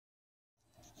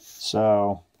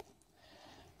So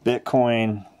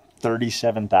Bitcoin,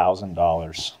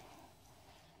 $37,000.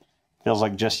 Feels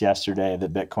like just yesterday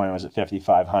that Bitcoin was at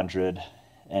 5,500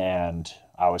 and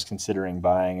I was considering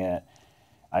buying it.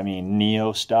 I mean,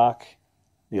 Neo stock,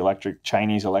 the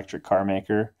Chinese electric car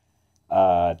maker,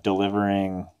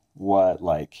 delivering what,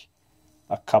 like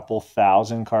a couple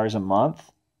thousand cars a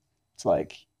month? It's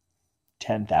like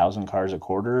 10,000 cars a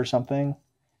quarter or something,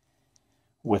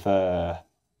 with a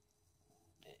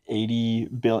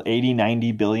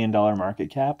 90 billion dollar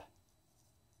market cap.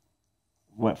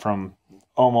 Went from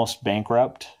almost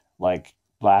bankrupt like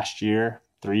last year,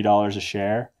 $3 a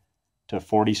share, to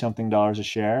 40 something dollars a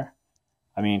share.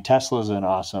 I mean, Tesla's an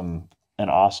awesome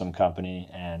company,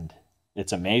 and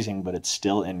it's amazing, but it's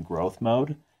still in growth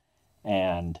mode.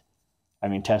 And I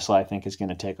mean, Tesla, I think, is going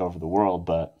to take over the world,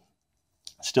 but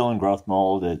still in growth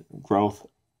mode.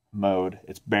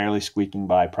 It's barely squeaking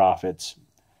by profits,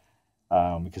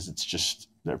 because it's just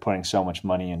they're putting so much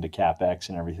money into capex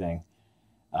and everything.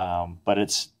 But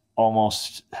it's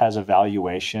almost has a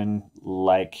valuation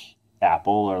like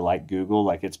Apple or like Google.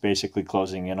 Like, it's basically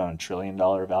closing in on a trillion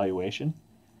dollar valuation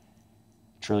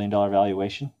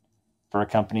for a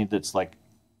company that's like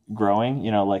growing,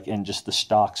 like, and just the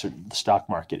stock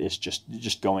market is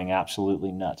just going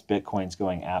absolutely nuts. Bitcoin's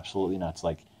going absolutely nuts.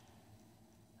 Like,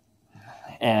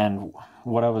 and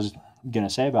what I was going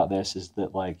to say about this is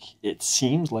that, like, it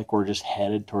seems like we're just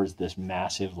headed towards this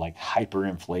massive, like,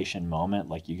 hyperinflation moment.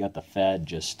 Like, you got the Fed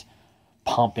just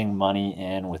pumping money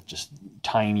in with just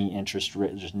tiny interest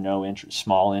rate, just no interest,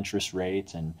 small interest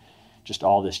rates, and just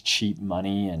all this cheap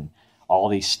money, and all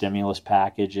these stimulus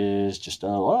packages, just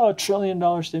 $1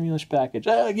 trillion stimulus package.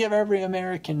 Give every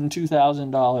American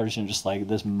 $2,000, and just like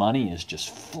this money is just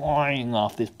flying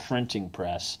off this printing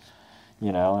press,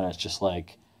 and it's just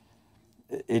like,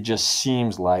 it just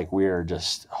seems like we're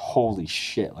just, holy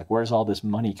shit, like, where's all this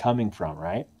money coming from,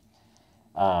 right?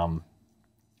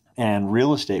 And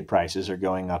real estate prices are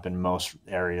going up in most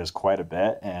areas quite a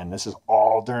bit, and this is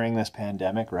all during this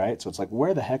pandemic, right? So it's like,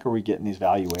 where the heck are we getting these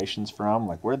valuations from?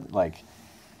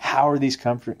 How are these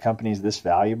companies this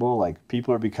valuable? Like,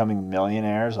 people are becoming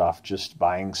millionaires off just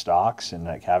buying stocks and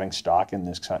like having stock in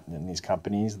these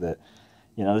companies that,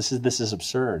 this is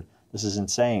absurd. This is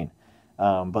insane.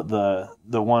 But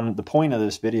the point of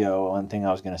this video, one thing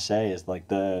I was going to say is,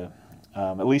 like,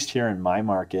 at least here in my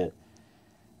market,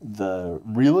 the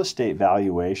real estate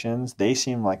valuations, they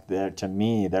seem like they're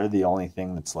the only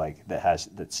thing that's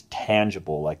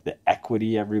tangible, like the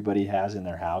equity everybody has in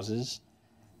their houses.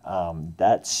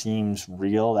 That seems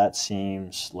real. That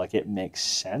seems like it makes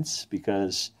sense,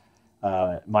 because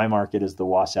my market is the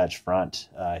Wasatch Front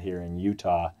here in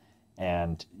Utah,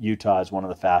 and Utah is one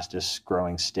of the fastest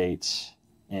growing states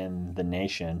in the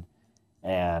nation,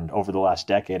 and over the last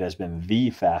decade has been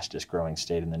the fastest growing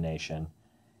state in the nation,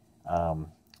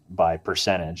 by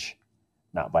percentage,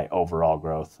 not by overall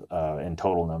growth in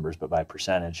total numbers, but by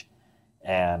percentage.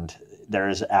 And there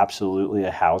is absolutely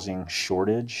a housing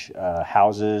shortage.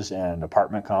 Houses and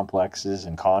apartment complexes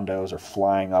and condos are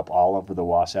flying up all over the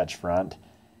Wasatch Front,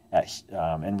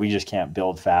 and we just can't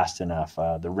build fast enough.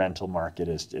 The rental market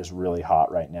is really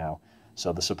hot right now.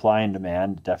 So the supply and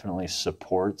demand definitely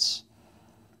supports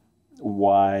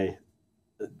why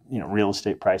real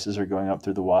estate prices are going up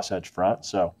through the Wasatch Front.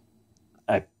 So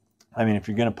I mean, if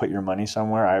you're going to put your money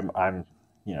somewhere,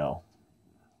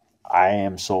 I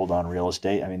am sold on real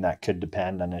estate. I mean, that could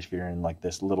depend on if you're in like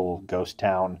this little ghost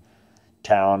town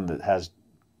that has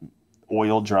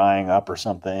oil drying up or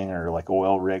something, or like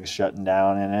oil rigs shutting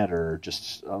down in it, or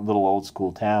just a little old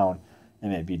school town. It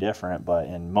may be different, but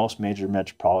in most major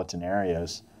metropolitan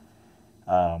areas,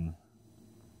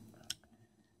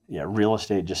 real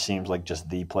estate just seems like just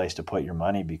the place to put your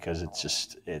money, because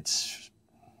it's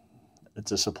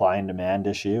a supply and demand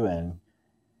issue. And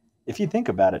if you think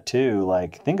about it too,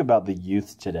 like, think about the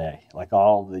youth today, like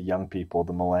all the young people,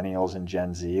 the millennials and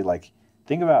Gen Z, like,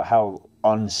 think about how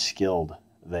unskilled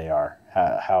they are.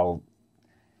 I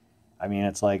mean,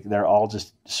 it's like they're all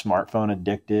just smartphone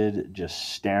addicted,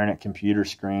 just staring at computer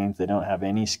screens. They don't have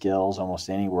any skills, almost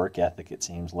any work ethic, it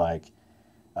seems like,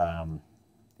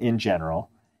 in general.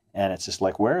 And it's just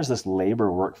like, where is this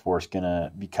labor workforce going to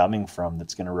be coming from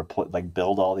that's going to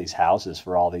build all these houses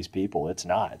for all these people? It's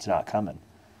not coming.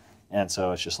 And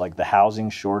so it's just like the housing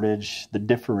shortage, the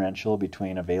differential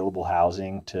between available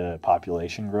housing to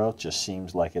population growth just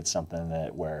seems like it's something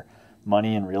that where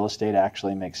money in real estate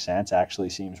actually makes sense, actually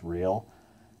seems real.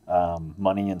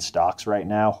 Money in stocks right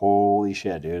now, holy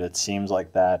shit, dude. It seems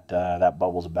like that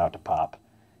bubble's about to pop.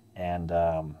 And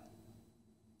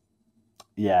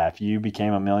yeah, if you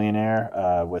became a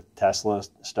millionaire with Tesla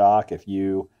stock, if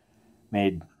you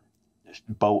made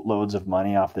boatloads of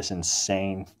money off this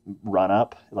insane run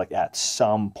up, like at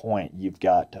some point you've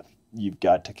got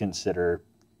to consider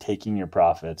taking your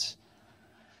profits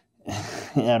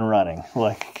and running,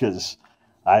 like, because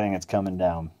I think it's coming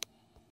down.